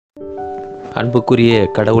அன்புக்குரிய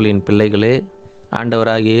கடவுளின் பிள்ளைகளே,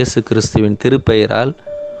 ஆண்டவராகிய இயேசு கிறிஸ்துவின் திருப்பெயரால்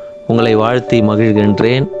உங்களை வாழ்த்தி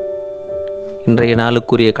மகிழ்கின்றேன். இன்றைய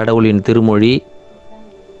நாளுக்குரிய கடவுளின் திருமொழி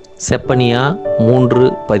செப்பனியா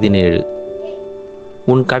 3:17.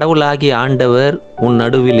 உன் கடவுளாகிய ஆண்டவர் உன்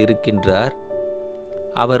நடுவில் இருக்கின்றார்.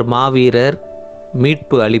 அவர் மாவீரர்,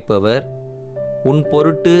 மீட்பு அளிப்பவர். உன்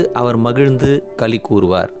பொருட்டு அவர் மகிழ்ந்து களி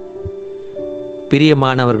கூறுவார்.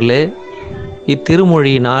 பிரியமானவர்களே,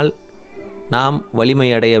 இத்திருமொழியினால் நாம்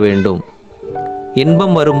வலிமையடைய வேண்டும்.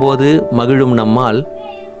 இன்பம் வரும்போது மகிழும் நம்மால்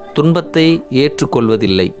துன்பத்தை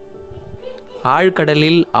ஏற்றுக்கொள்வதில்லை.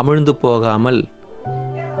 ஆழ்கடலில் அமிழ்ந்து போகாமல்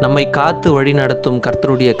நம்மை காத்து வழிநடத்தும்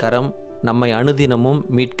கர்த்தருடைய கரம் நம்மை அனுதினமும்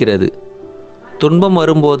மீட்கிறது. துன்பம்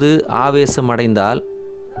வரும்போது ஆவேசம் அடைந்தால்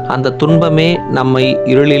அந்த துன்பமே நம்மை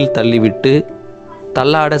இருளில் தள்ளிவிட்டு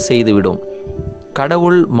தள்ளாட செய்துவிடும்.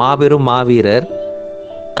 கடவுள் மாபெரும் மாவீரர்.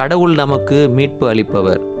 கடவுள் நமக்கு மீட்பு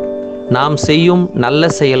அளிப்பவர். நாம் செய்யும் நல்ல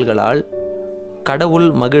செயல்களால் கடவுள்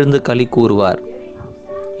மகிழ்ந்து களி கூறுவார்.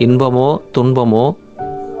 இன்பமோ துன்பமோ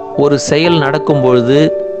ஒரு செயல் நடக்கும்பொழுது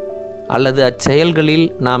அல்லது அச்செயல்களில்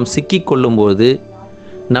நாம் சிக்கிக்கொள்ளும்போது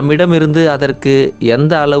நம்மிடமிருந்து அதற்கு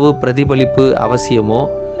எந்த அளவு பிரதிபலிப்பு அவசியமோ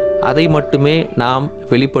அதை மட்டுமே நாம்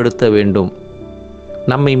வெளிப்படுத்த வேண்டும்.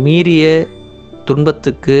 நம்மை மீறிய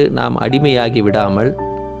துன்பத்துக்கு நாம் அடிமையாகி விடாமல்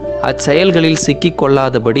அச்செயல்களில்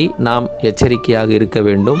சிக்கிக்கொள்ளாதபடி நாம் எச்சரிக்கையாக இருக்க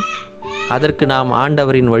வேண்டும். அதற்கு நாம்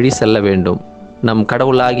ஆண்டவரின் வழி செல்ல வேண்டும். நம்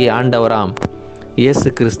கடவுளாகிய ஆண்டவராம் இயேசு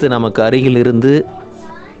கிறிஸ்து நமக்கு அருகில் இருந்து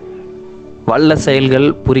வல்ல செயல்கள்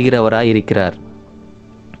புரிகிறவராய் இருக்கிறார்.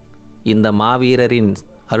 இந்த மாவீரரின்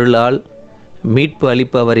அருளால் மீட்பு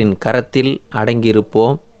அளிப்பவரின் கரத்தில்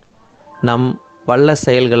அடங்கியிருப்போம். நம் வல்ல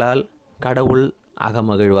செயல்களால் கடவுள்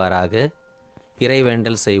அகமகிழ்வாராக.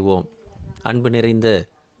 இறைவேண்டல் செய்வோம். அன்பு நிறைந்த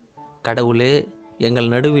கடவுளே,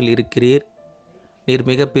 எங்கள் நடுவில் இருக்கிறீர். நீர்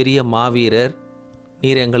மிகப்பெரிய மாவீரர்.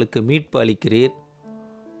 நீர் எங்களுக்கு மீட்பு அளிக்கிறீர்.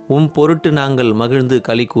 பொருட்டு நாங்கள் மகிழ்ந்து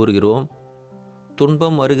களி கூறுகிறோம்.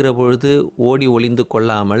 துன்பம் வருகிற பொழுது ஓடி ஒளிந்து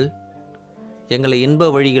கொள்ளாமல் எங்களை இன்ப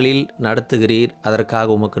வழிகளில் நடத்துகிறீர்.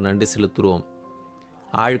 அதற்காக உமக்கு நன்றி செலுத்துகிறோம்.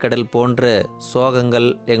 ஆழ்கடல் போன்ற சோகங்கள்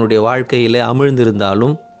எங்களுடைய வாழ்க்கையில்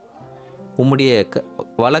அமிழ்ந்திருந்தாலும் உம்முடைய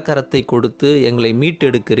வலக்கரத்தை கொடுத்து எங்களை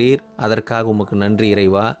மீட்டெடுக்கிறீர். அதற்காக உமக்கு நன்றி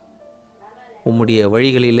இறைவா. உம்முடைய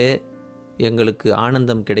வழிகளிலே எங்களுக்கு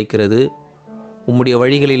ஆனந்தம் கிடைக்கிறது. உம்முடைய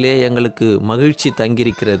வழிகளிலே எங்களுக்கு மகிழ்ச்சி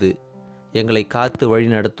தங்கியிருக்கிறது. எங்களை காத்து வழி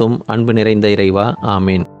நடத்தும் அன்பு நிறைந்த இறைவா.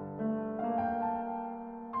 ஆமீன்.